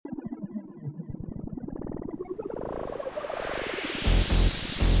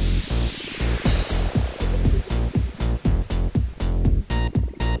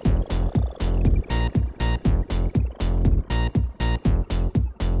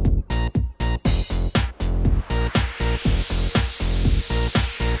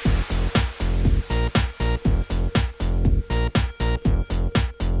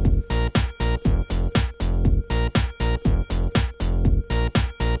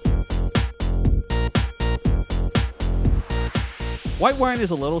White wine is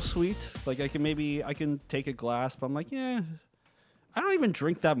a little sweet. Like I can take a glass, but I'm like, yeah. I don't even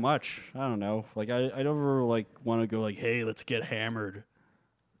drink that much. I don't know. Like I never like want to go like, hey, let's get hammered.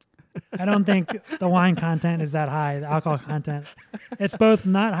 I don't think the wine content is that high, the alcohol content. It's both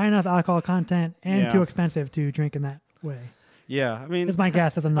not high enough alcohol content and too expensive to drink in that way. Yeah, I mean, it's my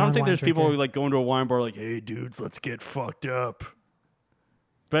guess as a non-wine I don't think there's drinker. people who like go into a wine bar like, hey, dudes, let's get fucked up.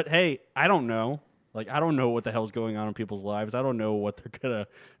 But hey, I don't know. Like, I don't know what the hell's going on in people's lives. I don't know what they're gonna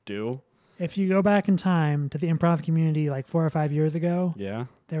do. If you go back in time to the improv community like 4 or 5 years ago,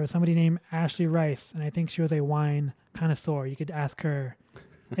 there was somebody named Ashley Rice, and I think she was a wine connoisseur. You could ask her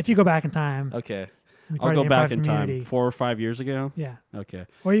if you go back in time. Okay. I'll go back in time. 4 or 5 years ago? Yeah. Okay.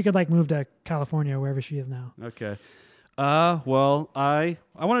 Or you could like move to California or wherever she is now. Okay. Well, I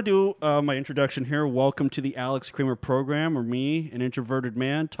want to do my introduction here. Welcome to the Alex Kramer program, where me, an introverted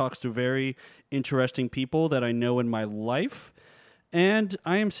man, talks to very interesting people that I know in my life. And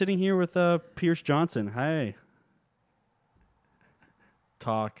I am sitting here with Pierce Johnson. Hi.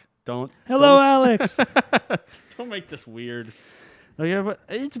 Talk. Hello, Alex. Don't make this weird. Oh, yeah, but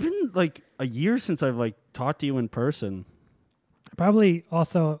it's been like a year since I've like talked to you in person. Probably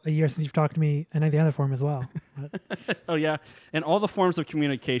also a year since you've talked to me in the other form as well. Oh, yeah. And all the forms of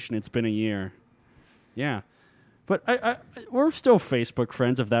communication, it's been a year. Yeah. But we're still Facebook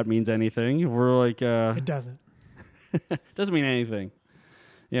friends, if that means anything. We're like... It doesn't. Doesn't mean anything.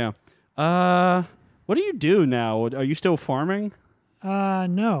 Yeah. What do you do now? Are you still farming?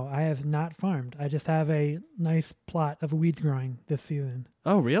 No, I have not farmed. I just have a nice plot of weeds growing this season.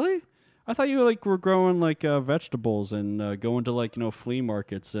 Oh, really? I thought you were growing vegetables and going to flea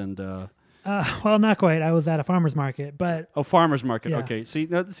markets and. Well, not quite. I was at a farmer's market, but. Oh, farmer's market. Yeah. Okay.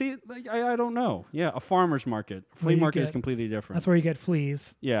 I don't know. Yeah, a farmer's market. Flea market is completely different. That's where you get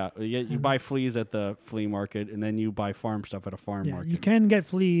fleas. Yeah, you buy fleas at the flea market, and then you buy farm stuff at a farm market. You can get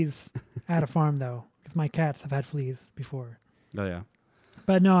fleas at a farm though, because my cats have had fleas before. Oh yeah.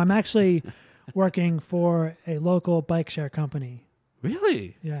 But no, I'm actually working for a local bike share company.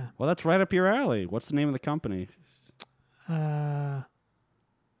 Really? Yeah. Well, that's right up your alley. What's the name of the company?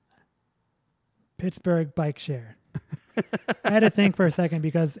 Pittsburgh Bike Share. I had to think for a second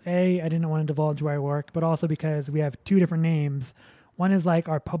because I didn't want to divulge where I work, but also because we have two different names. One is like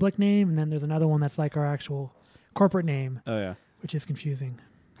our public name, and then there's another one that's like our actual corporate name. Oh yeah. Which is confusing.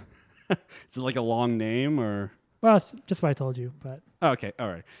 Is it like a long name or? Well, it's just what I told you, but. Okay. All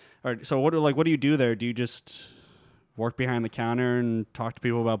right. So what do you do there? Do you just work behind the counter and talk to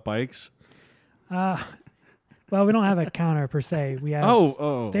people about bikes? Well, we don't have a counter per se. We have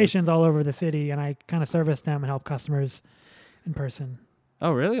stations all over the city, and I kind of service them and help customers in person.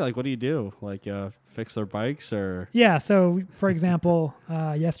 Oh, really? Like, what do you do? Like, fix their bikes or? Yeah. So, for example,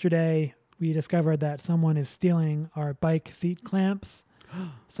 yesterday we discovered that someone is stealing our bike seat clamps.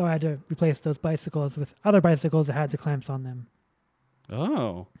 So I had to replace those bicycles with other bicycles that had the clamps on them.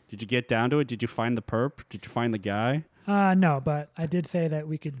 Oh. Did you get down to it? Did you find the perp? Did you find the guy? No, but I did say that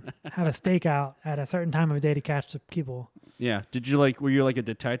we could have a stakeout at a certain time of the day to catch the people. Yeah. Did you were you like a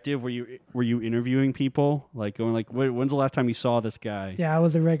detective? Were you interviewing people? Like going like, when's the last time you saw this guy? Yeah, I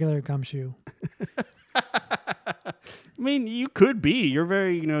was a regular gumshoe. I mean, you could be. You're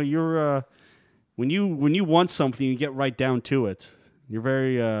very, you're when you want something, you get right down to it. You're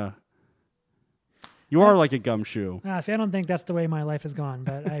very you are like a gumshoe. See, I don't think that's the way my life has gone,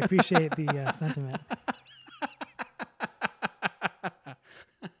 but I appreciate the sentiment.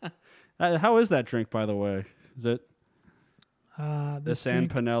 How is that drink, by the way? Is it the San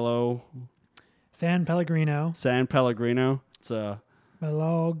Pellegrino? San Pellegrino. San Pellegrino. It's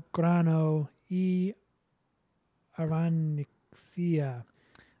Melograno e Arancia.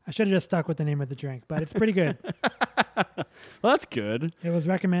 I should have just stuck with the name of the drink, but it's pretty good. Well, that's good. It was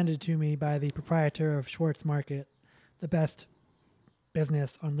recommended to me by the proprietor of Schwartz Market, the best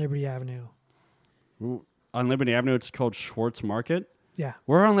business on Liberty Avenue. Ooh, on Liberty Avenue, it's called Schwartz Market? Yeah.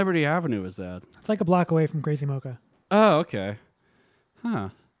 Where on Liberty Avenue is that? It's like a block away from Crazy Mocha. Oh, okay. Huh.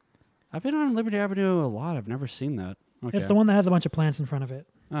 I've been on Liberty Avenue a lot. I've never seen that. Okay. It's the one that has a bunch of plants in front of it.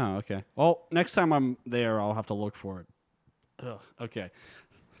 Oh, okay. Well, next time I'm there, I'll have to look for it. Ugh, okay.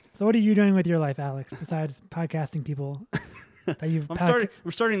 So what are you doing with your life, Alex, besides podcasting people that you've... I'm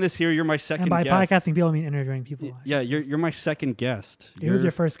starting this here. You're my second guest. And by podcasting people, I mean interviewing people. Yeah, you're my second guest. Who was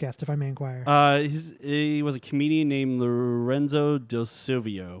your first guest, if I may inquire? He was a comedian named Lorenzo Del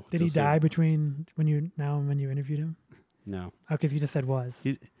Silvio. Did he die between when you interviewed him? No. Oh, because you just said was.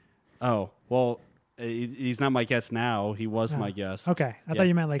 He's not my guest now. He was my guest. Okay. I thought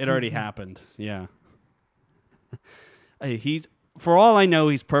you meant like... It already happened. Yeah. He's... For all I know,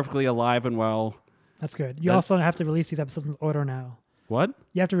 he's perfectly alive and well. That's good. You also have to release these episodes in order now. What?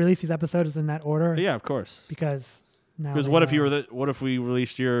 You have to release these episodes in that order. Yeah, of course. Because now. Because what if we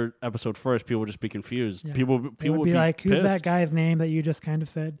released your episode first? People would just be confused. Yeah. People It would be like, who's pissed. that guy's name that you just kind of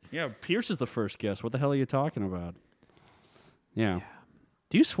said? Yeah, Pierce is the first guest. What the hell are you talking about? Yeah.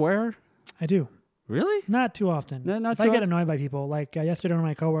 Do you swear? I do. Really? Not too often. No, not if too I get often? annoyed by people, like yesterday, one of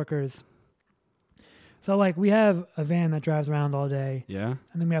my coworkers. So like we have a van that drives around all day, Yeah.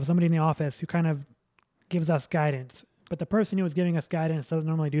 and then we have somebody in the office who kind of gives us guidance. But the person who was giving us guidance doesn't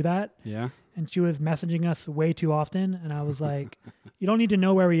normally do that, Yeah. and she was messaging us way too often. And I was like, "You don't need to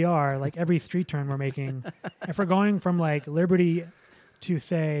know where we are. Like every street turn we're making, if we're going from like Liberty to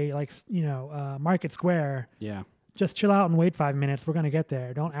say like Market Square, Yeah. just chill out and wait 5 minutes. We're gonna get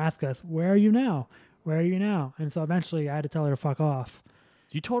there. Don't ask us where are you now. Where are you now?" And so eventually, I had to tell her to fuck off.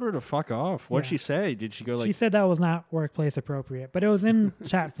 You told her to fuck off. What'd Yeah. she say? Did she go like? She said that was not workplace appropriate, but it was in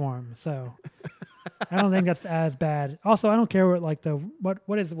chat form, so I don't think that's as bad. Also, I don't care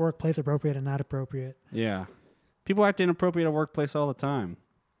what is workplace appropriate and not appropriate. Yeah. People act inappropriate at workplace all the time.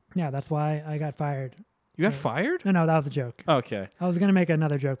 Yeah, that's why I got fired. You got Yeah. fired? No, that was a joke. Okay. I was gonna make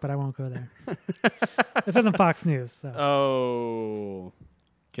another joke, but I won't go there. This isn't Fox News, so Oh.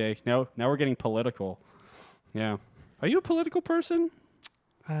 Okay. Now we're getting political. Yeah. Are you a political person?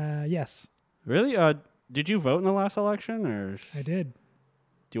 yes, Really? Did you vote in the last election, or I did.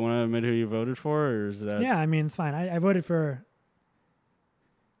 do you want to admit who you voted for, or is that? Yeah, I mean it's fine. I voted for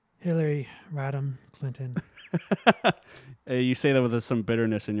Hillary Rodham Clinton. You say that with some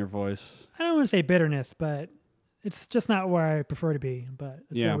bitterness in your voice. I don't want to say bitterness, but it's just not where I prefer to be. But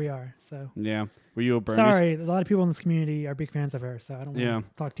it's Yeah. where we are. So Yeah. Were you a Bernie? sorry, there's a lot of people in this community are big fans of her, so I don't want Yeah. to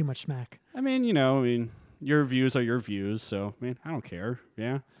talk too much smack. I mean, your views are your views, so I don't care.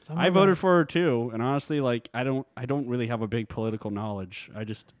 Yeah. Some I of voted them- for her too, and honestly, like I don't really have a big political knowledge. I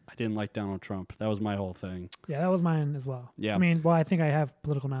didn't like Donald Trump. That was my whole thing. Yeah, that was mine as well. Yeah. I mean, well, I think I have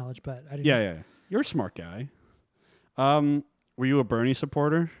political knowledge, but I didn't. Yeah. You're a smart guy. Were you a Bernie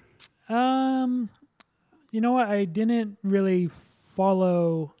supporter? You know what? I didn't really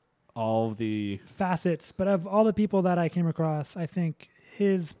follow All of the facets, but of all the people that I came across, I think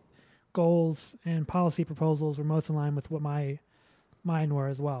his goals and policy proposals were most in line with what mine were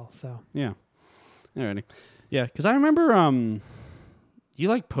as well. So yeah. Alrighty. Yeah, because I remember you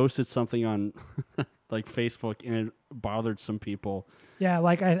like posted something on like Facebook and it bothered some people. yeah,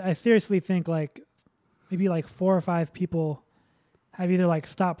 like I seriously think like maybe like 4 or 5 people have either like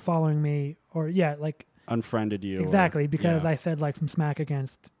stopped following me or like Unfriended you. or- exactly because yeah. I said like some smack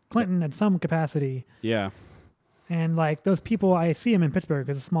against Clinton in some capacity. Yeah. And like those people, I see them in Pittsburgh,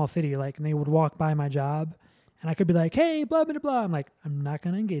 it's a small city, like, and they would walk by my job, and I could be like, "Hey, blah blah blah." I'm like, I'm not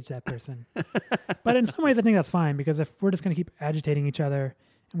gonna engage that person. But in some ways, I think that's fine because if we're just gonna keep agitating each other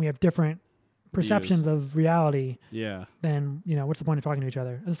and we have different perceptions of reality, Yeah. then what's the point of talking to each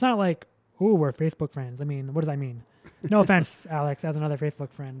other? And it's not like, "Ooh, we're Facebook friends." I mean, what does that mean? No offense, Alex, as another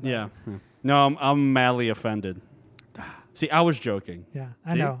Facebook friend. but Yeah. No, I'm madly offended. See, I was joking. yeah,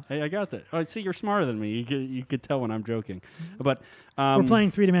 I See? know. Hey, I got that. Oh, see, you're smarter than me. You could tell when I'm joking. But We're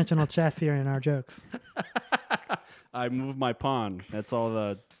playing 3-dimensional chess here in our jokes. I move my pawn. That's all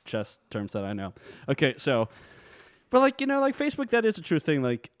the chess terms that I know. Okay, so, but like Facebook, that is a true thing.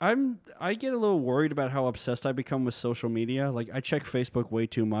 Like I get a little worried about how obsessed I become with social media. Like I check Facebook way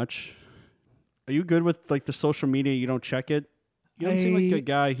too much. Are you good with like the social media? You don't check it. You don't seem like a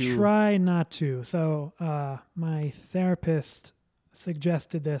guy who try not to. So my therapist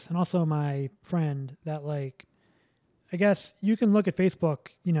suggested this, and also my friend, that like I guess you can look at Facebook,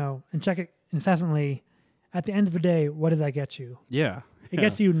 and check it incessantly. At the end of the day, what does that get you? Yeah. It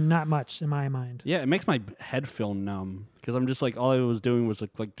gets you not much in my mind. Yeah, it makes my head feel numb because I'm just like all I was doing was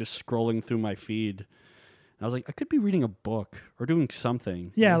like just scrolling through my feed. And I was like, I could be reading a book or doing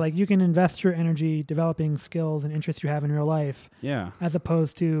something. Yeah, like you can invest your energy developing skills and interests you have in real life, Yeah. as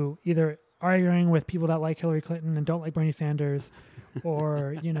opposed to either arguing with people that like Hillary Clinton and don't like Bernie Sanders,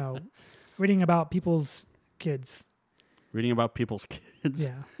 or reading about people's kids. Reading about people's kids.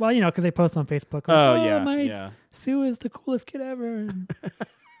 Yeah. Well, because they post on Facebook. Like, Oh, yeah. My Yeah. Sue is the coolest kid ever. And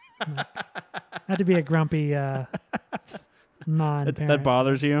not to be a grumpy non-parent. That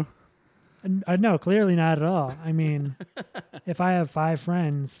bothers you? No, clearly not at all. I mean, if I have 5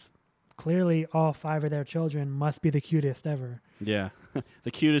 friends, clearly all 5 of their children must be the cutest ever. Yeah.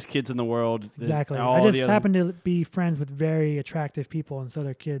 The cutest kids in the world. Exactly. All I the just other- happen to be friends with very attractive people, and so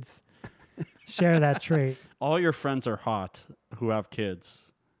their kids share that trait. All your friends are hot who have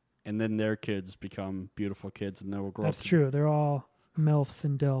kids, and then their kids become beautiful kids, and they will grow That's up. true. They're all MILFs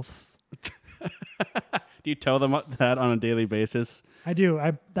and DILFs. Do you tell them that on a daily basis? I do.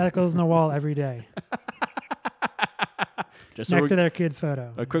 That goes on the wall every day. Just so next to their kid's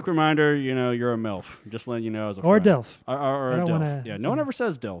photo. a quick reminder, you're a MILF. Just letting you know as a Or friend. DILF. Or I a don't DILF. wanna- Yeah, no one ever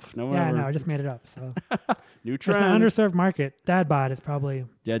says DILF. No one Yeah, ever. no, I just made it up. So New it's an trend. underserved market. Dad bod is probably,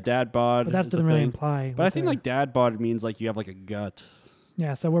 Yeah, dad bod. but that is a doesn't really thing. imply. But I what think they're- like dad bod means like you have like a gut.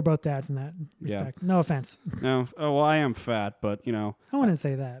 yeah. So we're both dads in that Yeah. respect. No offense. No, oh well, I am fat, but I wouldn't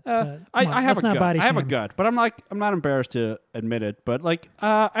say that. but I come on, have a let's not gut. body I have a shame. gut, but I'm not embarrassed to admit it. But like,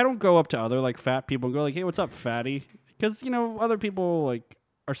 I don't go up to other like fat people and go like, "Hey, what's up, fatty?" Because other people like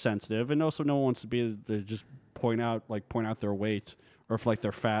are sensitive, and also no one wants to be to just point out their weight or if like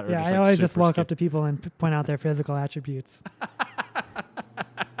they're fat or Yeah, just, I like, always just super walk skinny. up to people and point out their physical attributes.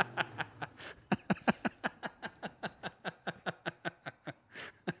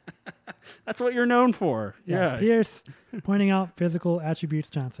 That's what you're known for. Yeah. Pierce pointing out physical attributes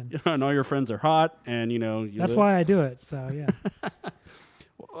Johnson. And all your friends are hot, and you That's why I do it. So yeah.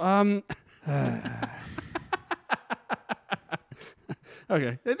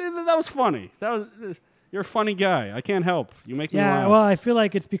 Okay, that was funny. You're a funny guy. I can't help. You make me Yeah, laugh. well, I feel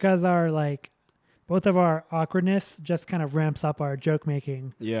like it's because both of our awkwardness just kind of ramps up our joke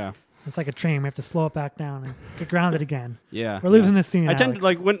making. Yeah. It's like a train. We have to slow it back down and get grounded again. Yeah. We're losing this scene. I tend to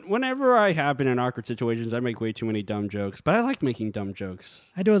Alex. whenever I have been in awkward situations, I make way too many dumb jokes. But I like making dumb jokes.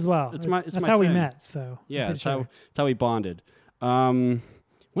 I do as well. It's That's my how we thing. met. So Yeah, I'm it's pretty sure. how we bonded. When's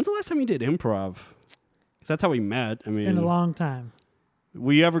the last time you did improv? 'Cause that's how we met. I It's mean, been a long time.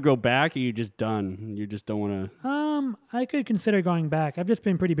 will you ever go back? Or are you just done? You just don't want to. I could consider going back. I've just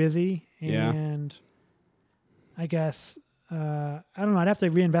been pretty busy, Yeah. and I guess I don't know. I'd have to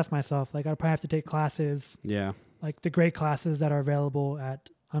reinvest myself. Like I'd probably have to take classes, Yeah. like the great classes that are available at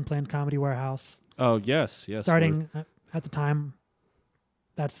Unplanned Comedy Warehouse. Oh yes, yes. Starting at the time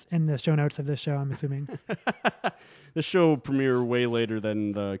that's in the show notes of this show, I'm assuming. The show will premiere way later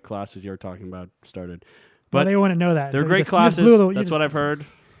than the classes you're talking about started. Well, But they wouldn't know that. they're You great just- you just classes. blew the- you That's just- what I've heard.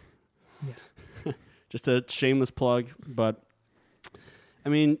 Yeah. Just a shameless plug, but I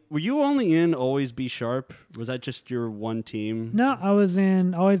mean, were you only in Always Be Sharp? Was that just your one team? No, I was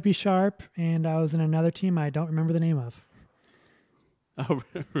in Always Be Sharp, and I was in another team I don't remember the name of. Oh,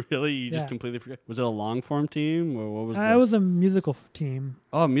 really? You just Yeah. completely forgot? Was it a long form team, or what was? I was a musical team.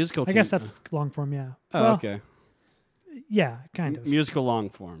 Oh, musical. I team. guess that's long form, yeah. Oh, Well, okay. Yeah, kind of. Musical long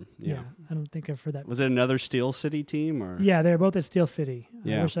form. Yeah. Yeah. I don't think I've heard that. Was it another Steel City team, or? Yeah, they're both at Steel City.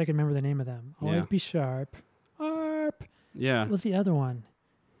 Yeah. I wish I could remember the name of them. Always Yeah. Be Sharp. Arp. Yeah. What was the other one?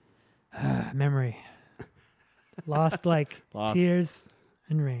 Memory. Lost like Lost. tears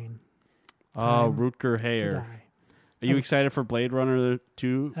and rain. Oh, Time Rutger to Hauer. die. Are you excited for Blade Runner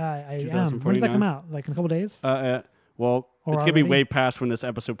 2? I am. When does that 2049? come out? Like in a couple days? Well, Or it's gonna be already? way past when this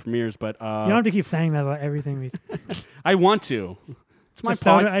episode premieres, but You don't have to keep saying that about everything we. I want to. It's my The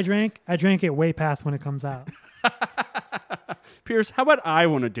soda podcast. I drank it way past when it comes out. Pierce, how about I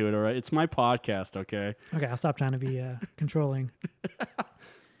want to do it? All right, it's my podcast. Okay, Okay, I'll stop trying to be controlling.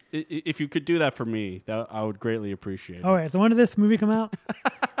 if you could do that for me, that I would greatly appreciate. All right, so when did this movie come out?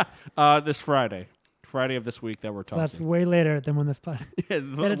 This Friday of this week that we're So that's talking. way later than when this.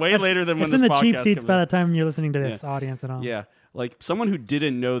 Way later than when it's this in the podcast cheap seats comes by out. the time you're listening to this audience and all. Yeah, like someone who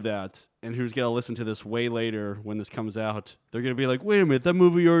didn't know that and who's gonna listen to this way later when this comes out, they're gonna be like, "Wait a minute, that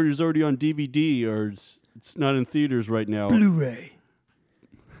movie is already on DVD or it's not in theaters right now." Blu-ray.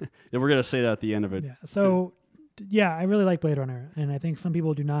 And we're gonna say that at the end of it. Yeah. So, yeah, I really like Blade Runner, and I think some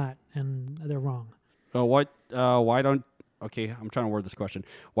people do not, and they're wrong. Oh, what? Why don't? Okay, I'm trying to word this question.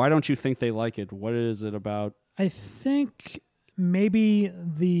 Why don't you think they like it? What is it about? I think maybe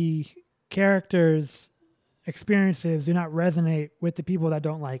the characters' experiences do not resonate with the people that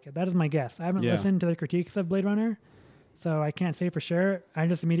don't like it. That is my guess. I haven't Yeah. listened to the critiques of Blade Runner, so I can't say for sure. I'm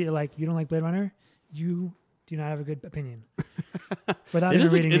just immediately like, you don't like Blade Runner? You do not have a good opinion. Without even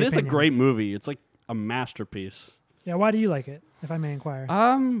reading It the is a opinion. great movie. It's like a masterpiece. Yeah, why do you like it, if I may inquire?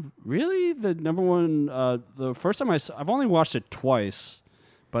 Really, the number one. The first time I've only watched it twice,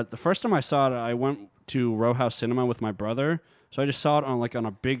 but the first time I saw it, I went to Row House Cinema with my brother, so I just saw it on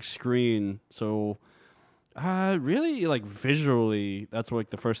a big screen. So, really, like visually, that's like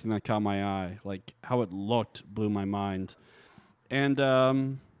the first thing that caught my eye. Like how it looked blew my mind,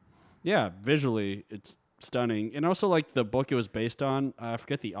 and yeah, visually, it's stunning. And also, like the book it was based on, I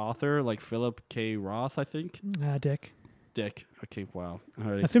forget the author, like Philip K. Roth, I think. Dick. Dick. Okay, wow.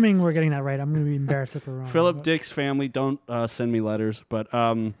 All right. Assuming we're getting that right, I'm going to be embarrassed if we're wrong. Philip but- Dick's family, don't send me letters, but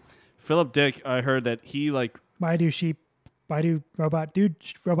Philip Dick, I heard that he like Why do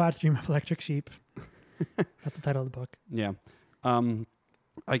robots dream of electric sheep? That's the title of the book. yeah.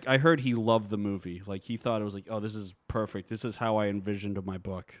 I heard he loved the movie. Like he thought it was like, oh, this is perfect. This is how I envisioned my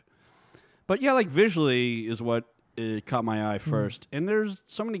book. But yeah, like visually is what it caught my eye first. And there's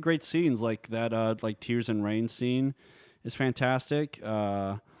so many great scenes like that. Like Tears and Rain scene is fantastic.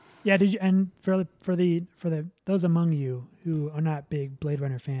 Yeah, did you? And for the those among you who are not big Blade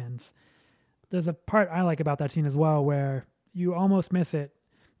Runner fans, there's a part I like about that scene as well where you almost miss it,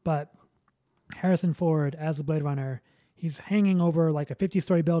 but Harrison Ford as the Blade Runner, he's hanging over like a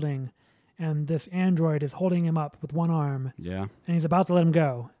 50-story building, and this android is holding him up with one arm. Yeah. And he's about to let him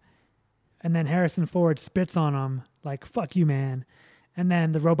go, and then Harrison Ford spits on him like "fuck you, man," and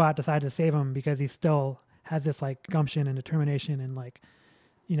then the robot decides to save him because he still has this like gumption and determination and like,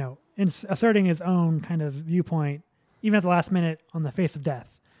 you know, asserting his own kind of viewpoint, even at the last minute on the face of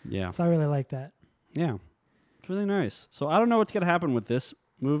death. Yeah. So I really like that. Yeah. It's really nice. So I don't know what's going to happen with this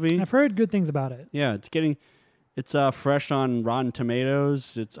movie. I've heard good things about it. Yeah, it's fresh on Rotten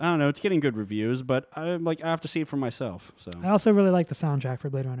Tomatoes. I don't know, it's getting good reviews, but I have to see it for myself. So I also really like the soundtrack for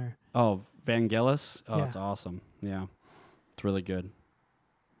Blade Runner. Oh, Vangelis? Oh, Yeah. It's awesome. Yeah. It's really good.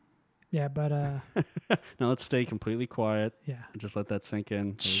 Yeah, but Now let's stay completely quiet yeah. and just let that sink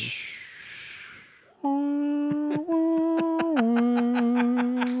in.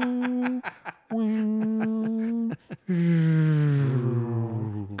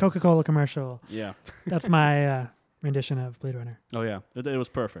 Coca-Cola commercial. Yeah. That's my rendition of Blade Runner. Oh, yeah. It was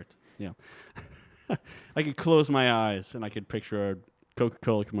perfect. Yeah. I could close my eyes and I could picture a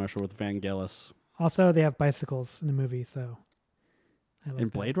Coca-Cola commercial with Vangelis. Also, they have bicycles in the movie, so I like In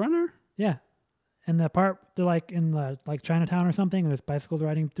that. Blade Runner? Yeah, and the part they're like in the like Chinatown or something, and there's bicycles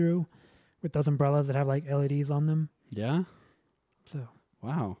riding through with those umbrellas that have like LEDs on them. Yeah. So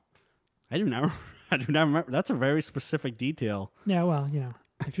Wow. I do not remember. That's a very specific detail. yeah, well, you know,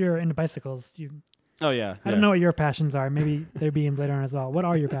 if you're into bicycles, Oh, yeah. I don't know what your passions are. Maybe they'd be in Blade Runner as well. What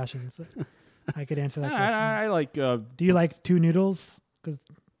are your passions? I could answer that question. I like Do you like two noodles? Because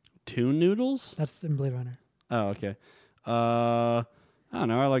tune noodles. that's in Blade Runner. Oh, okay. I don't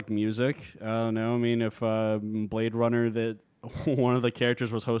know. I like music. I don't know. I mean, if Blade Runner, that one of the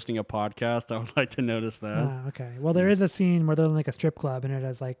characters was hosting a podcast, I would like to notice that. Ah, okay. Well, there is a scene where they're in like a strip club and it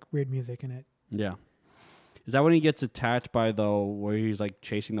has like weird music in it. Yeah. Is that when he gets attacked by where he's like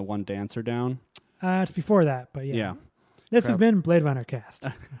chasing the one dancer down? It's before that, but yeah. Yeah. This has been Blade Runner Cast.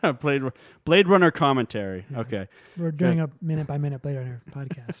 Blade Runner commentary. Yeah. Okay. We're doing a minute-by-minute Blade Runner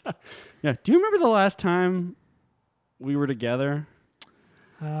podcast. Yeah. Do you remember the last time we were together?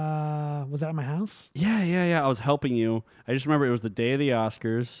 Was that at my house? Yeah. I was helping you. I just remember it was the day of the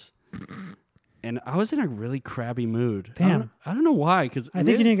Oscars, and I was in a really crabby mood. Damn. I don't know why, because I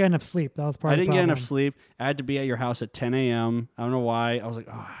think you didn't get enough sleep. That was part I of the didn't get problem. enough sleep. I had to be at your house at 10 a.m. I don't know why. I was like,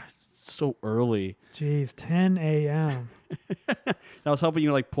 oh, it's so early. Jeez, 10 a.m. And I was helping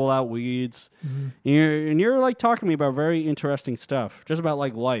you like pull out weeds. Mhm. And you're like talking to me about very interesting stuff, just about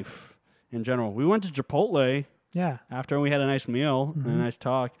like life in general. We went to Chipotle Yeah. after we had a nice meal and a Mhm. nice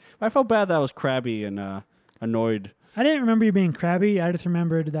talk. I felt bad that I was crabby and annoyed. I didn't remember you being crabby. I just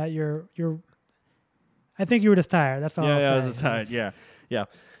remembered that you're. I think you were just tired. That's all. Yeah, I'll I was say. just tired. Yeah.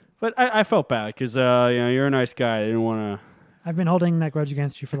 But I felt bad because you're a nice guy. I didn't want to. I've been holding that grudge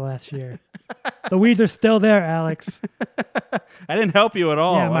against you for the last year. The weeds are still there, Alex. I didn't help you at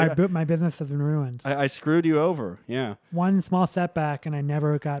all. Yeah, my business has been ruined. I screwed you over. Yeah. One small setback, and I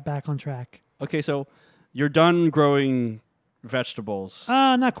never got back on track. Okay, so you're done growing vegetables.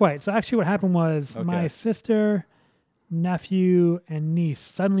 Not quite. So actually what happened was Okay. my sister, nephew, and niece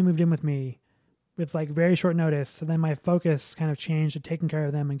suddenly moved in with me with like very short notice. So then my focus kind of changed to taking care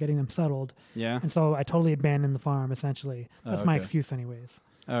of them and getting them settled. Yeah. And so I totally abandoned the farm, essentially. That's my okay. excuse anyways.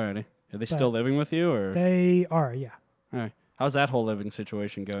 Alrighty. Are they still living with you, or? They are, yeah. All right. How's that whole living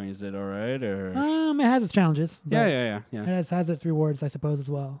situation going? Is it all right, or? It has its challenges. but Yeah. It has its rewards, I suppose, as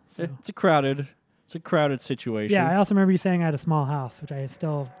well. So. It's a crowded situation. Yeah, I also remember you saying I had a small house, which I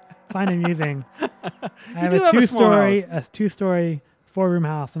still find amusing. I have do a have a small two-story, 4-room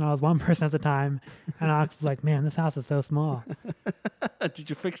house, and I was one person at the time. And Alex was like, "Man, this house is so small." Did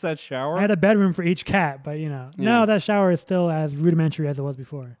you fix that shower? I had a bedroom for each cat, but no, that shower is still as rudimentary as it was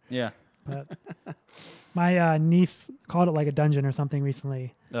before. Yeah. But my niece called it like a dungeon or something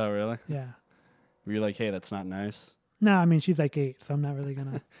recently. Oh, really? Yeah. Were you like, hey, that's not nice? No, I mean she's like 8, so I'm not really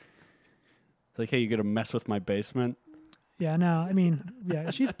gonna. It's like, hey, you gonna mess with my basement? Yeah, no, I mean, yeah,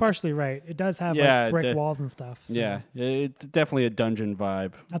 she's partially right. It does have Yeah, like brick walls and stuff. So. Yeah, it's definitely a dungeon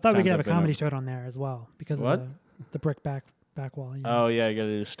vibe. I thought we Times could have I've a been comedy up. show on there as well because What? of the brick back wall. Oh yeah, you gotta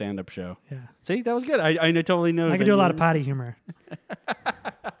do a stand-up show. Yeah. See, that was good. I totally know. I that could do a lot you- of potty humor.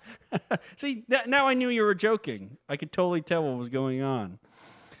 See, now I knew you were joking. I could totally tell what was going on.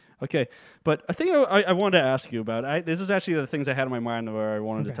 Okay, but I think I wanted to ask you about. This is actually the things I had in my mind where I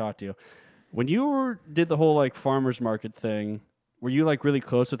wanted to Okay. talk to you. When did the whole like farmers market thing, were you like really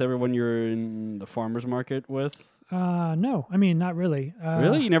close with everyone you're in the farmers market with? No, I mean not really.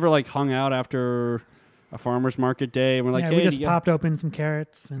 Really? You never like hung out after a farmers market day and we're like, yeah, hey, we just popped open some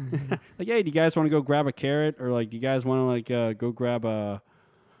carrots and like, hey, do you guys want to go grab a carrot, or like, do you guys want to like go grab a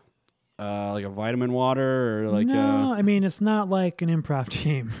like a vitamin water, or like no, I mean it's not like an improv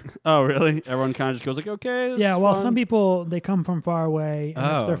team. oh really? Everyone kind of just goes like, okay, this Yeah, is well, fun. some people they come from far away, and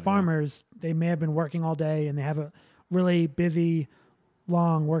Oh, if they're yeah. farmers, they may have been working all day and they have a really busy,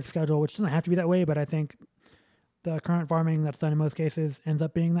 long work schedule, which doesn't have to be that way, but I think the current farming that's done in most cases ends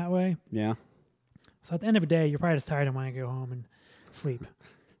up being that way. Yeah. So at the end of the day, you're probably just tired and want to go home and sleep.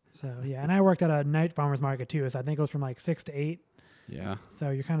 So yeah, and I worked at a night farmers market too, so I think it was from like 6 to 8. Yeah. So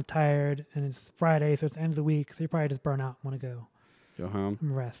you're kind of tired, and it's Friday, so it's the end of the week, so you probably just burn out, want to Go home.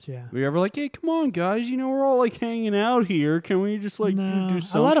 and rest. Yeah. Were you ever like, hey, come on, guys, we're all like hanging out here. Can we just like No, do a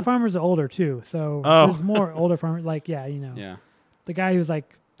something? lot of farmers are older too, so Oh. there's more older farmers. Like yeah, Yeah. the guy who's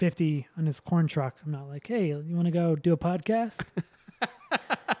like 50 on his corn truck. I'm not like, hey, you want to go do a podcast?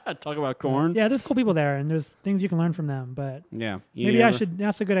 Talk about corn. Yeah, there's cool people there, and there's things you can learn from them. But Yeah. maybe I should.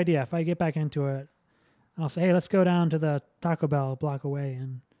 That's a good idea. If I get back into it, I'll say, hey, let's go down to the Taco Bell a block away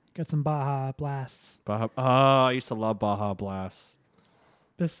and get some Baja Blasts. Baja. Oh, I used to love Baja Blast.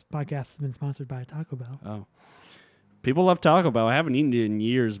 This podcast has been sponsored by Taco Bell. Oh. People love Taco Bell. I haven't eaten it in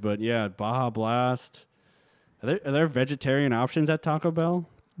years, but yeah, Baja Blast. Are there vegetarian options at Taco Bell?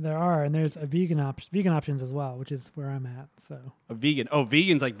 There are, and there's a vegan options as well, which is where I'm at. So A vegan. Oh,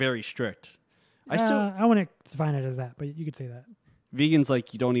 vegan's like very strict. I wouldn't define it as that, but you could say that. Vegan's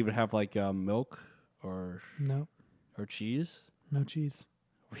like you don't even have like milk or No, cheese. no cheese.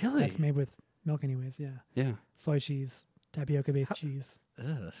 Really? That's made with milk, anyways. Yeah, Yeah. soy cheese, tapioca-based cheese.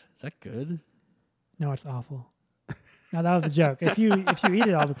 Ugh, is that good? No, it's awful. Now that was a joke. If you eat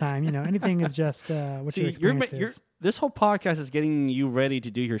it all the time, anything is just what your See, experience is. this whole podcast is getting you ready to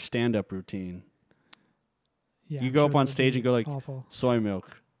do your stand-up routine. Yeah, you I'm go sure up that on would stage be and go like, awful, soy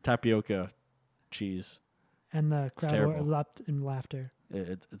milk, tapioca, cheese. and the crowd terrible. erupted in laughter.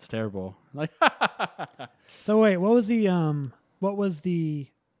 It's terrible. Like, So wait, what was the?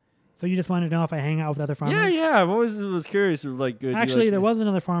 So you just wanted to know if I hang out with other farmers? yeah. I always was curious. Like, do you Actually, like- there was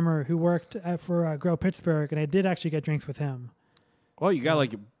another farmer who worked for Grow Pittsburgh, and I did actually get drinks with him. Oh, you got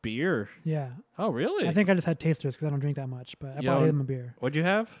like beer. Yeah, Oh, really? I think I just had tasters because I don't drink that much, but I You bought don't- him a beer. What'd you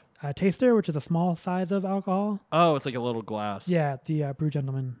have? A taster, which is a small size of alcohol. Oh, it's like a little glass. Yeah, the Brew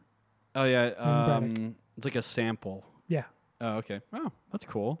Gentleman. Oh, yeah. Braddock. It's like a sample. Yeah, Oh, okay. Oh, that's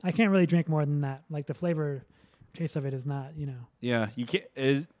cool. I can't really drink more than that. Like the flavor, taste of it is not, Yeah, you can't.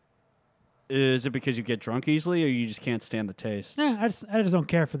 Is it because you get drunk easily, or you just can't stand the taste? Yeah, I just don't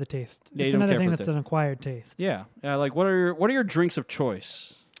care for the taste. Yeah, you It's don't another care thing for the that's an acquired taste. Yeah. Yeah. Like, what are your drinks of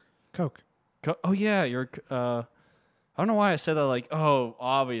choice? Coke. Oh yeah, you're. I don't know why I said that. Like, oh,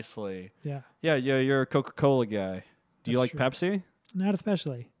 obviously. Yeah, Yeah. You're a Coca-Cola guy. Do you like That's true. Pepsi? not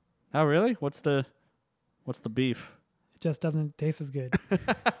especially. Oh, really? What's the beef? It just doesn't taste as good.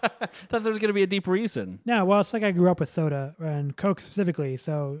 Thought there's gonna be a deep reason. No, well, it's like I grew up with soda and Coke specifically.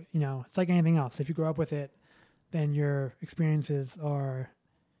 So, it's like anything else. If you grow up with it, then your experiences are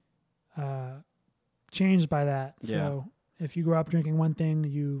changed by that. Yeah. So if you grow up drinking one thing,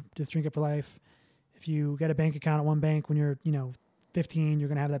 you just drink it for life. If you get a bank account at one bank when you're, 15, you're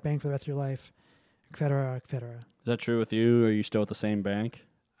going to have that bank for the rest of your life, et cetera, et cetera. Is that true with you? Are you still at the same bank?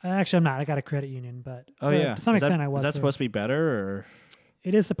 Actually, I'm not. I got a credit union, but Oh yeah. to some Is that- extent I was. Is that for- supposed to be better, or?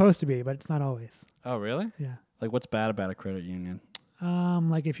 It is supposed to be, but it's not always. Oh really? Yeah. Like, what's bad about a credit union?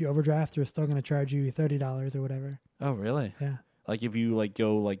 Like if you overdraft, they're still going to charge you $30 or whatever. Oh really? Yeah. Like if you like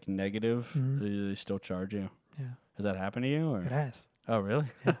go like negative, Mhm. they still charge you. Yeah. Has that happened to you? Or? It has. Oh really?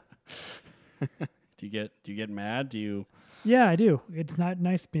 Yeah. Do you get mad? Do you? Yeah, I do. It's not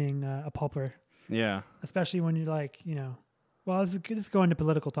nice being a pauper, Yeah. especially when you're like, well, this is going to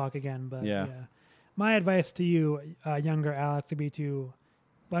political talk again, but Yeah. My advice to you, younger Alex, would be to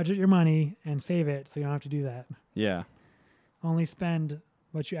budget your money and save it so you don't have to do that. Yeah. Only spend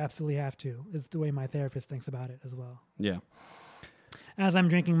what you absolutely have to, is the way my therapist thinks about it as well. Yeah. As I'm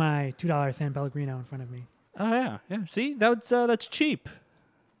drinking my $2 San Pellegrino in front of me. Oh yeah. Yeah. See, that's cheap.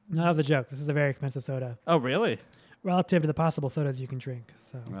 No, that was a joke. This is a very expensive soda Oh really? relative to the possible sodas you can drink.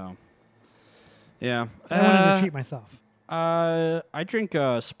 So Wow. Yeah. I wanted to treat myself. I drink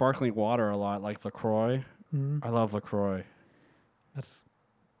sparkling water a lot, like LaCroix. Mhm. I love LaCroix. That's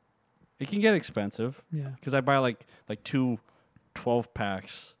It can get expensive yeah. because I buy like two 12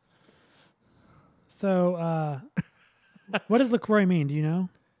 packs. So, what does LaCroix mean? Do you know?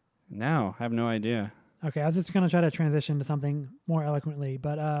 No, I have no idea. Okay, I was just going to try to transition to something more eloquently,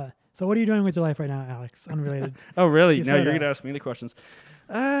 but So what are you doing with your life right now, Alex? Unrelated. Oh, really? You Now said you're that. gonna ask me the questions.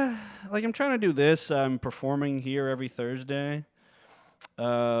 Like I'm trying to do this. I'm performing here every Thursday.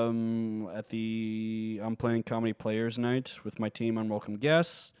 I'm playing Comedy Players Night with my team. Unwelcome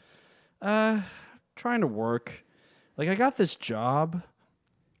guests. Trying to work. Like I got this job.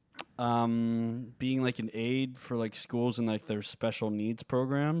 Being like an aide for like schools and like their special needs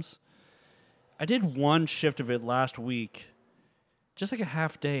programs. I did one shift of it last week, just like a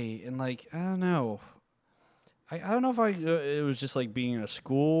half day, and like I don't know. I don't know if it was just like being in a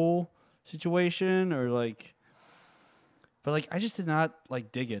school situation or like, but like I just did not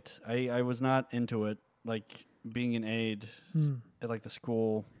like dig it. I was not into it. Like being an aide at like the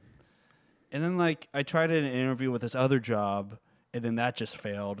school, and then like I tried an interview with this other job, and then that just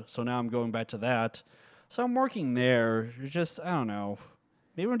failed. So now I'm going back to that. So I'm working there. It's just I don't know.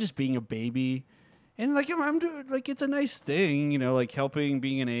 Maybe I'm just being a baby. And like I'm doing like it's a nice thing, you know, like helping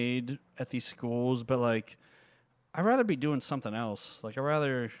being an aide at these schools, but like I'd rather be doing something else. Like I'd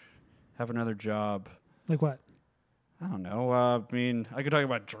rather have another job. Like what? I don't know. I mean, I could talk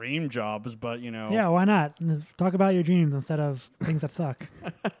about dream jobs, but you know. Yeah, why not? Let's talk about your dreams instead of things that suck.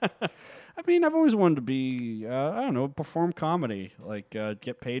 I mean, I've always wanted to be, I don't know, perform comedy, like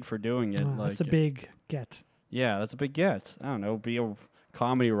get paid for doing it. Oh, like, that's a big get. Yeah, that's a big get. I don't know, be a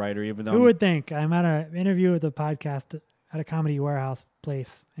comedy writer, even though Who would think? I'm at an interview with a podcast at a comedy warehouse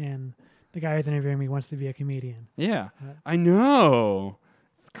place, and the guy who's interviewing me wants to be a comedian. Yeah, I know.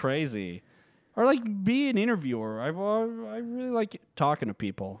 It's crazy. Or like be an interviewer. I really like talking to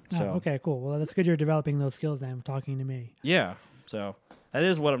people. So Oh, okay, cool. Well, that's good you're developing those skills then, talking to me. yeah, so that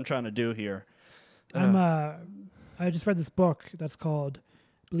is what I'm trying to do here. I just read this book that's called,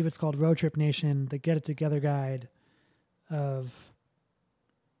 I believe it's called Road Trip Nation, the Get It Together Guide of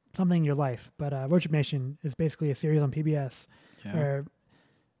something in your life. But Road Trip Nation is basically a series on PBS where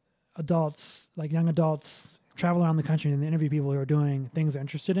adults, like young adults, travel around the country and they interview people who are doing things they're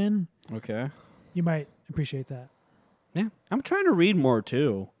interested in. Okay. You might appreciate that. Yeah, I'm trying to read more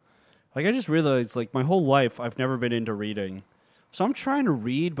too. Like I just realized, like my whole life, I've never been into reading, so I'm trying to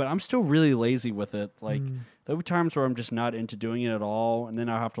read, but I'm still really lazy with it. Like there'll be times where I'm just not into doing it at all, and then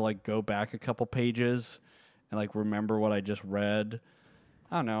I'll have to like go back a couple pages and like remember what I just read.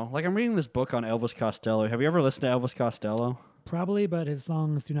 I don't know. Like I'm reading this book on Elvis Costello. Have you ever listened to Elvis Costello? Probably, but his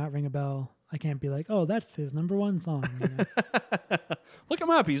songs do not ring a bell. I can't be like, oh, that's his number one song. You know? Look him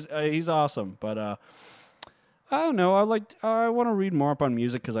up. He's awesome. But I don't know. I want to read more up on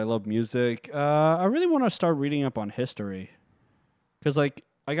music because I love music. I really want to start reading up on history because like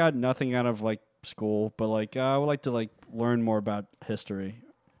I got nothing out of like school, but like I would like to like learn more about history.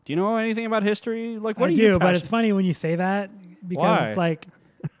 Do you know anything about history? Like what I are you do, but it's passionate- funny when you say that because Why? it's like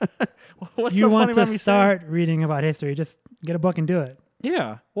What's you so funny want about to me start reading about history. Just get a book and do it.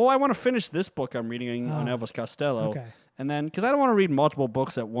 Yeah. Well, I want to finish this book I'm reading on Elvis Costello. Okay. And then, because I don't want to read multiple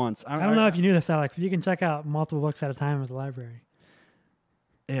books at once. I don't know if you knew this, Alex, but you can check out multiple books at a time at the library.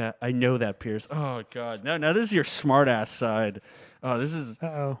 Yeah, I know that, Pierce. Oh, God. No, this is your smart-ass side. Oh, this is...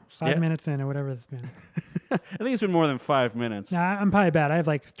 Uh-oh. 5 minutes in or whatever it's been. I think it's been more than 5 minutes. Nah, I'm probably bad. I have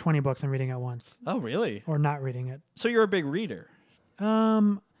like 20 books I'm reading at once. Oh, really? Or not reading it. So you're a big reader?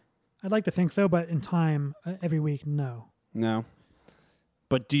 I'd like to think so, but in time, every week, no. No.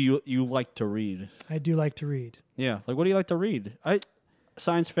 But do you like to read? I do like to read. Yeah. Like, what do you like to read?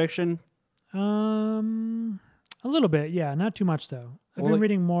 Science fiction? A little bit, yeah. Not too much, though. I've been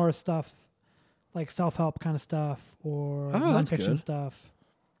reading more stuff like self-help kind of stuff or that's nonfiction good. stuff.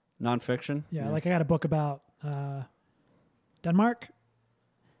 Nonfiction? Yeah, like I got a book about Denmark.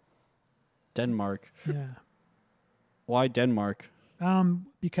 Denmark. Yeah. Why Denmark?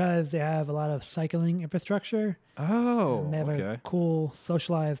 Because they have a lot of cycling infrastructure. Oh, And they have okay. a cool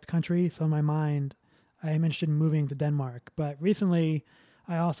socialized country. So in my mind, I am interested in moving to Denmark. But recently,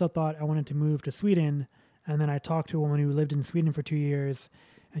 I also thought I wanted to move to Sweden. And then I talked to a woman who lived in Sweden for 2 years,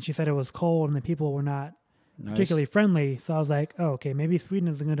 and she said it was cold and the people were not particularly friendly. So I was like, oh, okay, maybe Sweden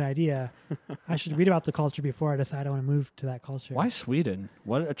is a good idea. I should read about the culture before I decide I want to move to that culture. Why Sweden?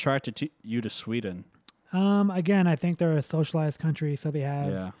 What attracted you to Sweden? Again, I think they're a socialized country, so they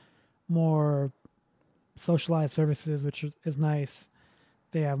have more socialized services, which is nice.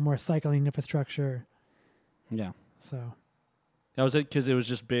 They have more cycling infrastructure. Yeah. So That was it because it was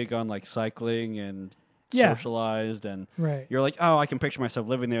just big on like cycling and Yeah. socialized and right. you're like, oh, I can picture myself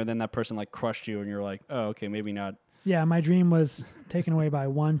living there. Then that person like crushed you and you're like, oh, okay, maybe not. Yeah, my dream was taken away by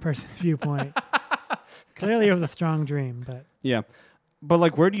one person's viewpoint. Clearly it was a strong dream, but Yeah. But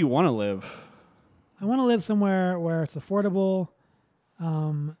like, where do you want to live? I want to live somewhere where it's affordable.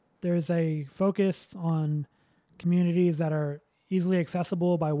 There's a focus on communities that are easily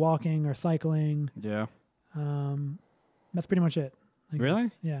accessible by walking or cycling. Yeah. That's pretty much it. I guess. Really?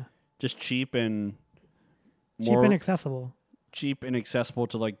 Yeah. Just cheap and Cheap and accessible. cheap and accessible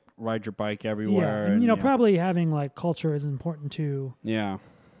to like ride your bike Yeah, everywhere. and yeah. probably having like culture is important too. Yeah.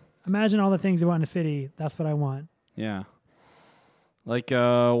 Imagine all the things you want in a city. That's what I want. Yeah. Like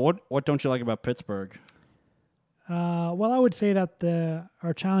what don't you like about Pittsburgh? Well, I would say that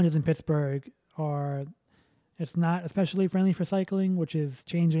our challenges in Pittsburgh are it's not especially friendly for cycling, which is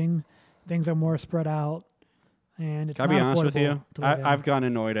changing. Things are more spread out, and it's Can I not be honest with affordable you? to live in. I've gotten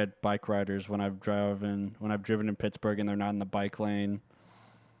annoyed at bike riders when I've driven in Pittsburgh and they're not in the bike lane.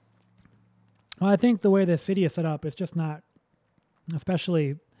 Well, I think the way the city is set up, it's just not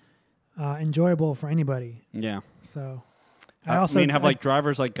especially enjoyable for anybody. Yeah. So, I mean, have like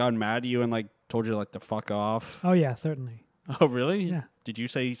drivers like gotten mad at you and like told you like to fuck off? Oh yeah, certainly. Oh really? Yeah. Did you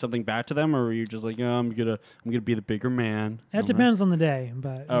say something back to them, or were you just like, I'm gonna be the bigger man? It depends on the day,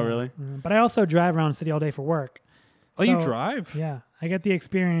 but Oh, really? But I also drive around the city all day for work. Oh, you So, drive? Yeah, I get the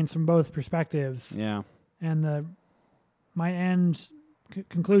experience from both perspectives, Yeah. and my end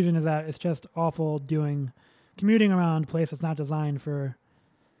conclusion is that it's just awful commuting around a place that's not designed for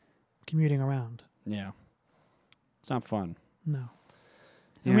commuting around. Yeah. It's not fun. No.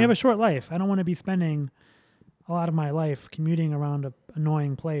 Yeah. And we have a short life. I don't want to be spending a lot of my life commuting around an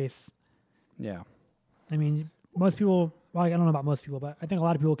annoying place. Yeah. I mean, most people, well, I don't know about most people, but I think a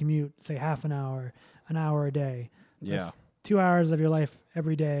lot of people commute, say, half an hour a day. Yeah. That's 2 hours of your life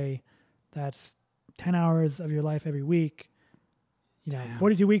every day. That's 10 hours of your life every week.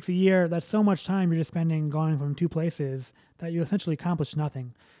 42 weeks a year. That's so much time you're just spending going from two places that you essentially accomplish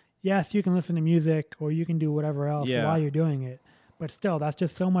nothing. Yes, you can listen to music or you can do whatever else while you're doing it. But still, that's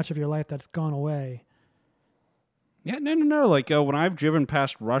just so much of your life that's gone away. Yeah, no. Like when I've driven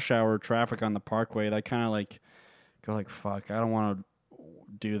past rush hour traffic on the Parkway, I kind of like go like, "Fuck, I don't want to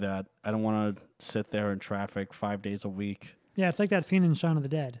do that. I don't want to sit there in traffic 5 days a week." Yeah, it's like that scene in Shaun of the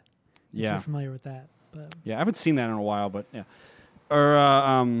Dead. If Yeah, you're familiar with that. But yeah, I haven't seen that in a while, but yeah. Or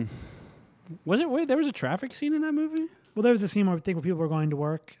was it? Wait, there was a traffic scene in that movie. well, there was a scene where I think where people were going to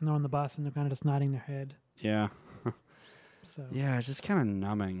work and they're on the bus and they're kind of just nodding their head. Yeah. So Yeah, it's just kind of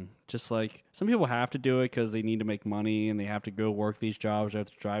numbing. Just like some people have to do it because they need to make money and they have to go work these jobs. They have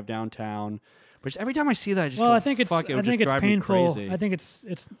to drive downtown. But just every time I see that, I just well, go, I think fuck, it I would think just it's drive painful. me crazy. I think it's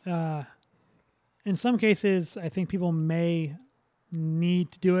in some cases I think people may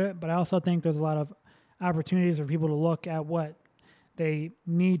need to do it, but I also think there's a lot of opportunities for people to look at what they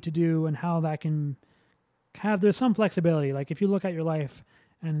need to do and how that can there's some flexibility. Like if you look at your life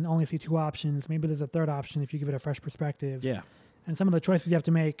and only see two options, maybe there's a third option if you give it a fresh perspective. Yeah. And some of the choices you have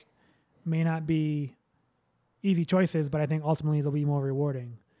to make may not be easy choices, but I think ultimately they'll be more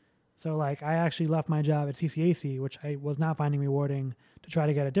rewarding. So like I actually left my job at CCAC, which I was not finding rewarding, to try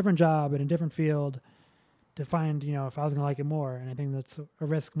to get a different job in a different field to find, if I was going to like it more. And I think that's a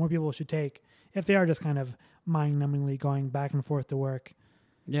risk more people should take if they are just kind of mind-numbingly going back and forth to work.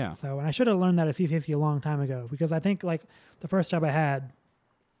 Yeah. So, and I should have learned that at CCAC a long time ago, because I think like the first job I had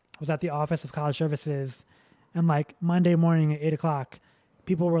was at the Office of College Services, and like Monday morning at 8:00,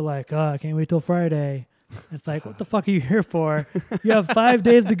 people were like, "Oh, I can't wait till Friday." It's like, what the fuck are you here for? You have 5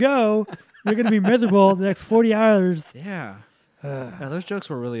 days to go. You're going to be miserable the next 40 hours. Yeah. Yeah, those jokes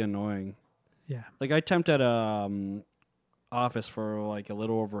were really annoying. Yeah. Like I temped at office for like a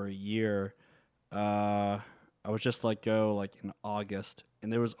little over a year. I was just let go like in August,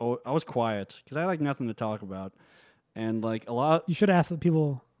 and I was quiet because I had like nothing to talk about, and like a lot. You should ask the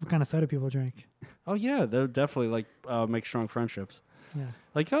people what kind of soda people drink. Oh yeah, they'll definitely like make strong friendships. Yeah.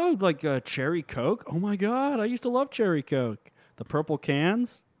 Like cherry Coke. Oh my god, I used to love cherry Coke. The purple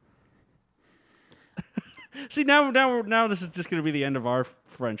cans. See now this is just gonna be the end of our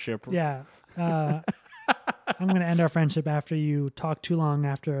friendship. Yeah. I'm going to end our friendship after you talk too long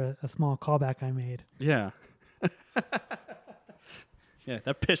after a small callback I made. Yeah. Yeah,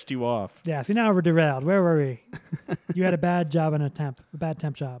 that pissed you off. Yeah. See, now we're derailed. Where were we? You had a bad job a bad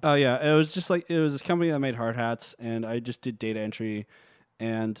temp job. Oh yeah, it was just like it was this company that made hard hats, and I just did data entry,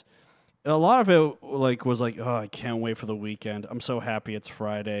 and a lot of it like was like, oh, I can't wait for the weekend. I'm so happy it's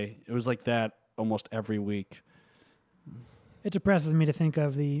Friday. It was like that almost every week. It depresses me to think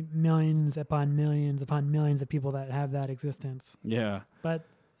of the millions upon millions upon millions of people that have that existence. Yeah. But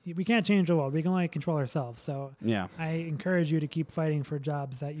we can't change the world. We can only control ourselves. So Yeah. I encourage you to keep fighting for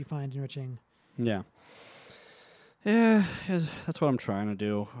jobs that you find enriching. Yeah. Yeah, that's what I'm trying to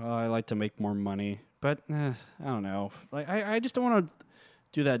do. I like to make more money, but I don't know. Like I just don't want to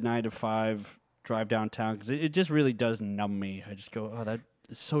do that 9 to 5 drive downtown because it just really does numb me. I just go, oh, that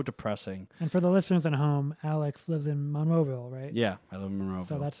it's so depressing. And for the listeners at home, Alex lives in Monroeville, right? Yeah, I live in Monroeville.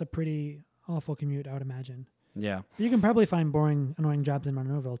 So that's a pretty awful commute, I would imagine. Yeah. You can probably find boring, annoying jobs in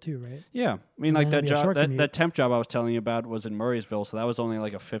Monroeville too, right? Yeah. I mean, And like then that it'd be a job, short that commute. temp job I was telling you about was in Murraysville, so that was only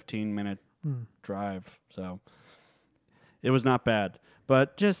like a 15-minute drive. So it was not bad.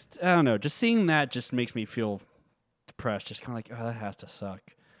 But just, I don't know, just seeing that just makes me feel depressed. Just kind of like, oh, that has to suck.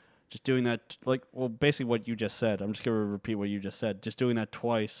 Just doing that, like, well, basically what you just said. I'm just going to repeat what you just said. Just doing that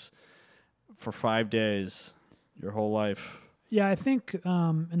twice for 5 days, your whole life. Yeah, I think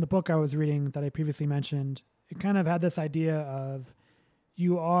in the book I was reading that I previously mentioned, it kind of had this idea of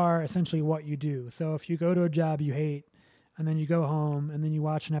you are essentially what you do. So if you go to a job you hate, and then you go home, and then you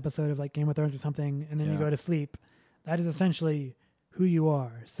watch an episode of like Game of Thrones or something, and then you Yeah. go to sleep, that is essentially who you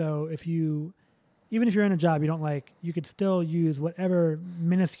are. So even if you're in a job you don't like, you could still use whatever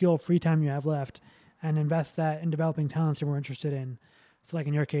minuscule free time you have left and invest that in developing talents you're more interested in. So like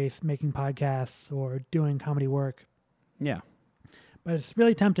in your case, making podcasts or doing comedy work. Yeah. But it's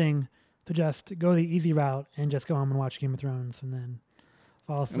really tempting to just go the easy route and just go home and watch Game of Thrones and then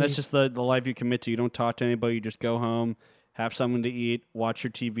fall asleep. And that's just the life you commit to. You don't talk to anybody. You just go home, have something to eat, watch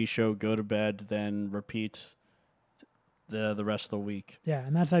your TV show, go to bed, then repeat the rest of the week. Yeah,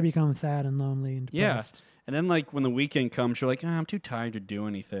 and that's how you become sad and lonely and Yeah. depressed. And then, like, when the weekend comes, you're like, I'm too tired to do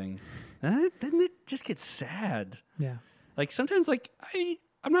anything. And then it just gets sad. Yeah. Like, sometimes, like,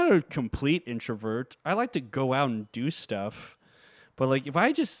 I'm not a complete introvert. I like to go out and do stuff. But, like, if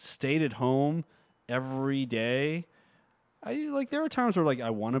I just stayed at home every day, there are times where, like,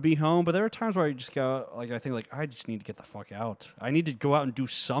 I want to be home, but there are times where I just go, like, I think, like, I just need to get the fuck out. I need to go out and do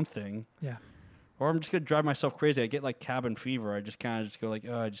something. Yeah. Or I'm just going to drive myself crazy. I get, like, cabin fever. I just kind of just go, like,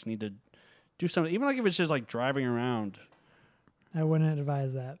 oh, I just need to do something. Even, like, if it's just, like, driving around. I wouldn't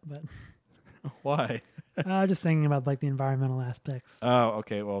advise that, but Why? just thinking about like the environmental aspects. Oh,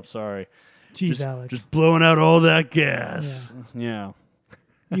 okay. Well, sorry. Jeez, Alex. Just blowing out all that gas. Yeah.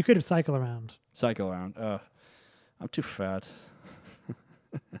 You could cycle around. Cycle around. I'm too fat.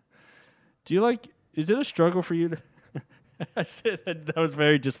 Do you like, is it a struggle for you to, I said that was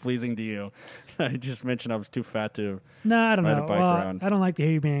very displeasing to you. I just mentioned I was too fat to. No, I don't Ride a know. bike Well, around. I don't like to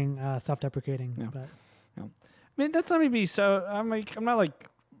hear you being self-deprecating. Yeah. But I mean, that's not me being so, I'm not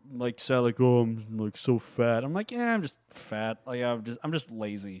like so like, oh, I'm like so fat. I'm like, yeah, I'm just fat. Like I'm just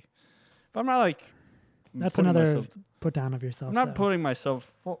lazy. But I'm not like that's putting another myself, put down of yourself. I'm not though. putting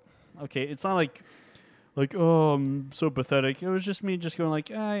myself. Well, okay, it's not like, oh, I'm so pathetic. It was just me just going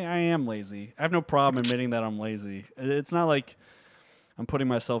like, I am lazy. I have no problem admitting that I'm lazy. It's not like I'm putting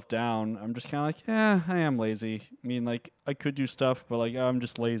myself down. I'm just kind of like, yeah, I am lazy. I mean, like, I could do stuff, but like, I'm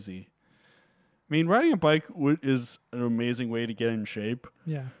just lazy. I mean, riding a bike is an amazing way to get in shape.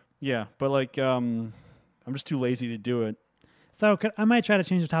 Yeah. Yeah, but like, I'm just too lazy to do it. So I might try to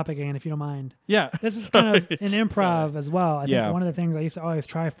change the topic again if you don't mind. Yeah. This is kind of an improv as well. I Yeah. think one of the things I used to always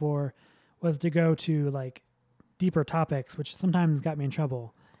try for was to go to like deeper topics, which sometimes got me in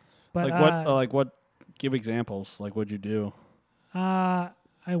trouble. But like what? Give examples. Like, what'd you do? I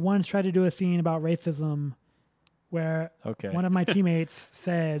once tried to do a scene about racism where Okay. one of my teammates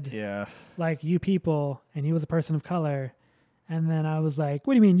said, Yeah. like, you people, and he was a person of color. And then I was like,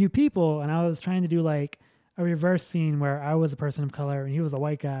 what do you mean, you people? And I was trying to do like a reverse scene where I was a person of color and he was a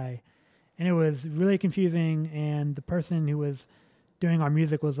white guy. And it was really confusing. And the person who was doing our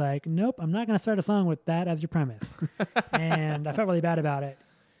music was like, nope, I'm not going to start a song with that as your premise. And I felt really bad about it.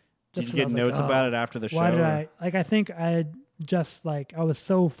 Did you 'cause I get was like, notes "Oh, about it after the show? why did or- I think I just like, I was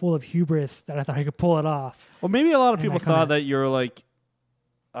so full of hubris that I thought I could pull it off. Well, maybe a lot of And people I kinda- thought that you're like,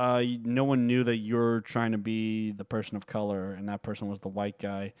 no one knew that you're trying to be the person of color, and that person was the white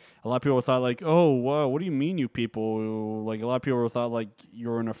guy. A lot of people thought like, oh, wow, what do you mean, you people? Like a lot of people thought like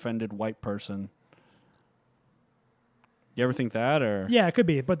you're an offended white person. You ever think that, or Yeah, it could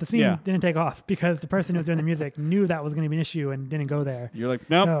be, but the scene Yeah. didn't take off because the person who was doing the music knew that was going to be an issue and didn't go there. you're like,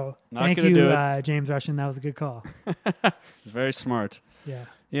 nope, So not thank gonna you, do it. James Russian. That was a good call. it's very smart. Yeah.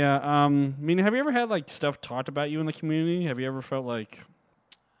 Yeah. I mean, have you ever had like stuff talked about you in the community? Have you ever felt like,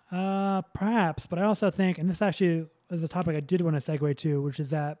 Perhaps, but I also think, and this actually is a topic I did want to segue to, which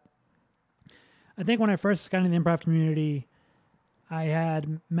is that I think when I first got into the improv community, I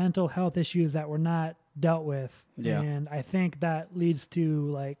had mental health issues that were not dealt with. Yeah. And I think that leads to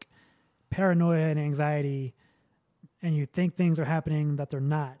like paranoia and anxiety, and you think things are happening that they're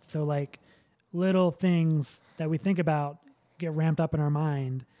not. So like little things that we think about get ramped up in our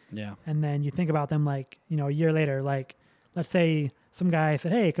mind. yeah, And then you think about them like, a year later, like let's say some guy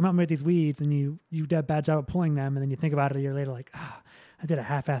said, hey, come out and with these weeds, and you did a bad job of pulling them, and then you think about it a year later like, I did a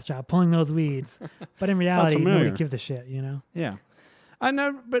half-assed job pulling those weeds. But in reality, familiar. nobody gives a shit, yeah. I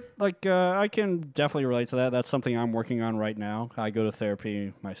know, but like I can definitely relate to that. That's something I'm working on right now. I go to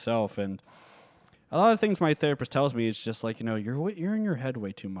therapy myself, and a lot of things my therapist tells me is just like, you're in your head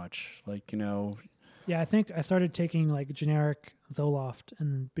way too much. Like, Yeah, I think I started taking like generic Zoloft,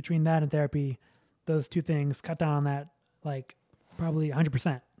 and between that and therapy, those two things cut down on that like probably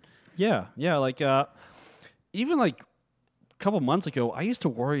 100%. yeah, like even like a couple months ago, I used to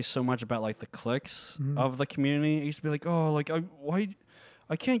worry so much about like the cliques of the community. I used to be like, oh, like why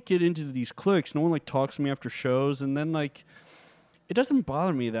I can't get into these cliques. No one like talks to me after shows, and then like it doesn't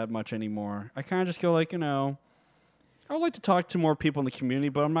bother me that much anymore. I kind of just go like, I would like to talk to more people in the community,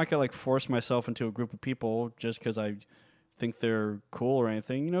 but I'm not gonna like force myself into a group of people just because I think they're cool or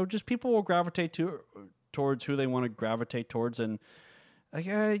anything. Just people will gravitate towards who they want to gravitate towards, and like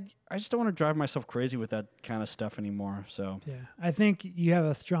I just don't want to drive myself crazy with that kind of stuff anymore. So Yeah, I think you have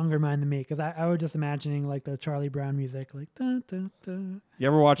a stronger mind than me because I was just imagining like the Charlie Brown music, like dun, dun, dun, you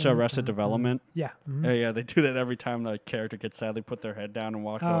ever watch dun, Arrested dun, Development? dun. Yeah. Mhm. Yeah, they do that every time the character gets sad. They put their head down and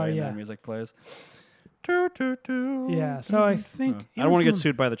walk Oh, away, and yeah. then music plays. Doo, doo, doo, Yeah, so I doo. think I don't want to get even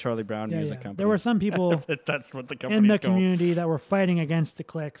sued by the Charlie Brown Yeah, music yeah. company. There were some people That's what the in company's the called. community that were fighting against the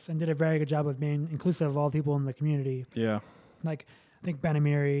cliques and did a very good job of being inclusive of all people in the community. Yeah. Like I think Ben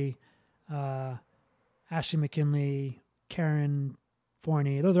Amiri, Ashley McKinley, Karen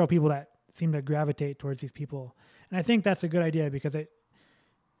Forney. Those are all people that seem to gravitate towards these people, and I think that's a good idea because it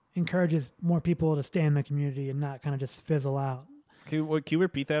encourages more people to stay in the community and not kind of just fizzle out. Can you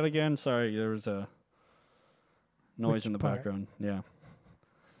repeat that again? Sorry, there was a noise Which in the part? background. Yeah.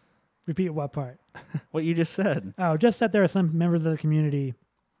 Repeat what part? What you just said. Oh, just that there are some members of the community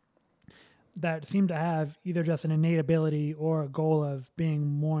that seem to have either just an innate ability or a goal of being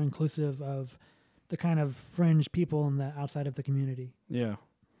more inclusive of the kind of fringe people in the outside of the community. Yeah.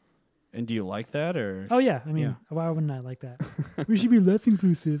 And do you like that or? Oh yeah, I mean, Yeah. why wouldn't I like that? We should be less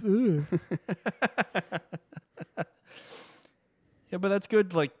inclusive. Ugh. Yeah, but that's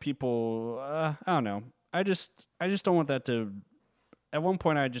good. Like people, I don't know. I just don't want that to. At one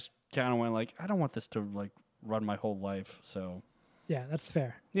point, I just kind of went like, I don't want this to like run my whole life. So Yeah, that's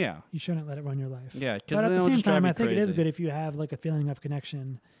fair. yeah, You shouldn't let it run your life. yeah. Because But at then the it'll same just drive time, you I think crazy. it is good if you have like a feeling of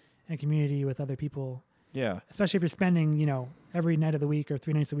connection and community with other people, Yeah, especially if you're spending, every night of the week or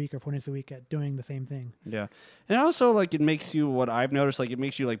 3 nights a week or 4 nights a week at doing the same thing. yeah. And also, like, it makes you. What I've noticed, like, it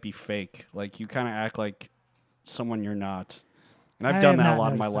makes you like be fake. Like, you kind of act like someone you're not. And I've I done have that a not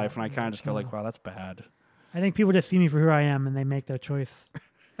lot in my noticed life, that. and I kind of just go No. like, wow, that's bad. I think people just see me for who I am and they make their choice.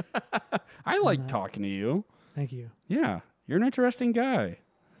 I like No. talking to you. Thank you. Yeah, you're an interesting guy.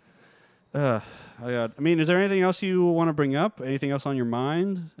 I mean, is there anything else you want to bring up? Anything else on your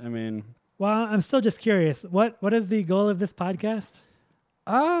mind? I mean, Well, I'm still just curious. What is the goal of this podcast?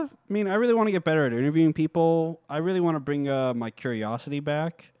 I really want to get better at interviewing people. I really want to bring my curiosity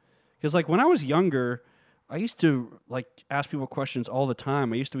back. Because, like, when I was younger, I used to, like, ask people questions all the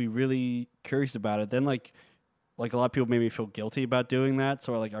time. I used to be really curious about it. Then, like a lot of people made me feel guilty about doing that.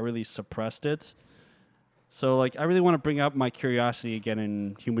 So, I really suppressed it. So, like, I really want to bring up my curiosity again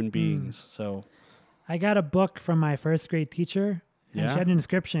in human beings. So, I got a book from my first grade teacher, and Yeah? she had an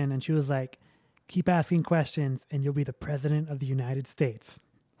inscription, and she was like, "Keep asking questions, and you'll be the president of the United States."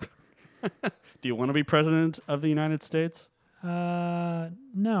 do you want to be president of the United States?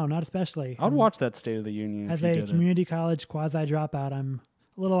 No, not especially. I would watch that State of the Union if As you a did it. community college quasi dropout, I'm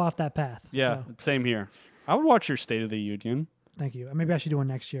a little off that path. Yeah, so same here. I would watch your State of the Union. thank you. Maybe I should do one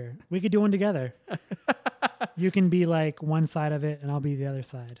next year. We could do one together. You can be like one side of it, and I'll be the other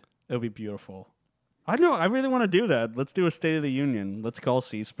side. It would be beautiful. I know. I really want to do that. Let's do a State of the Union. Let's call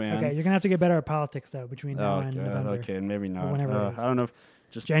C-SPAN. Okay, you're gonna have to get better at politics though between now Oh, and God. November, Okay, maybe not. whenever it is. I don't know.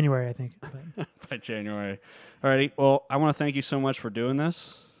 Just January, I think. But, by January. Alrighty. Well, I want to thank you so much for doing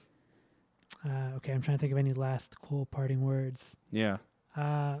this. okay, I'm trying to think of any last cool parting words. Yeah.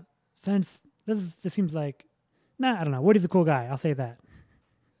 Since this seems like, I don't know. Woody's a cool guy. I'll say that.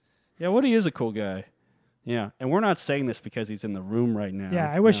 Yeah, Woody is a cool guy. Yeah. And we're not saying this because he's in the room right now.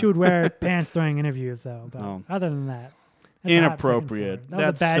 Yeah, I wish you would wear pants during interviews though. But Oh. other than that, that's a hot second Inappropriate. floor. That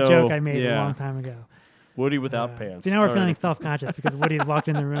was That's a bad so- joke I made yeah. a long time ago. Woody without pants. See, now we're Alrighty. feeling self-conscious because Woody's walked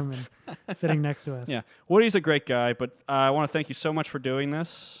in the room and sitting next to us. Yeah. Woody's a great guy, but I want to thank you so much for doing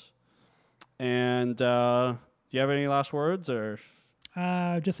this. And do you have any last words or?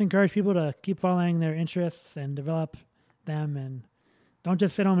 Just encourage people to keep following their interests and develop them, and don't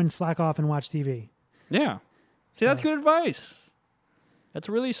just sit home and slack off and watch TV. Yeah. See, that's Yeah. good advice. That's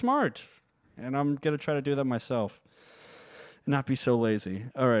really smart. And I'm going to try to do that myself and not be so lazy.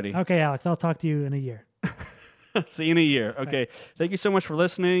 Alrighty. Okay, Alex, I'll talk to you in a year. See you in a year. Okay. Thank you so much for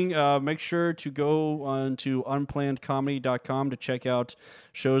listening. Make sure to go on to unplannedcomedy.com to check out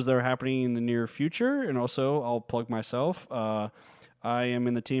shows that are happening in the near future. And also, I'll plug myself. I am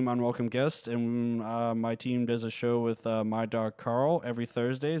in the team Unwelcome Guest, and my team does a show with my dog Carl every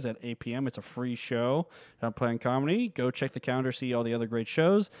Thursdays at 8 p.m. It's a free show at Unplanned Comedy. Go check the calendar, see all the other great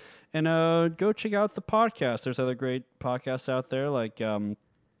shows, and go check out the podcast. There's other great podcasts out there like In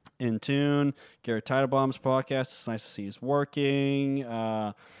Tune, Garrett Teitelbaum's podcast. It's nice to see he's working.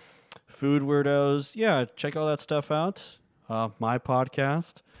 Food Weirdos. Yeah, check all that stuff out. My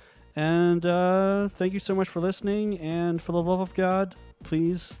podcast. And thank you so much for listening. And for the love of God,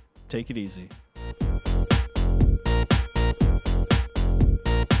 please take it easy.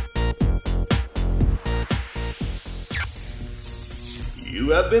 You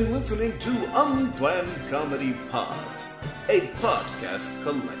have been listening to Unplanned Comedy Pods, a podcast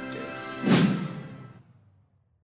collective.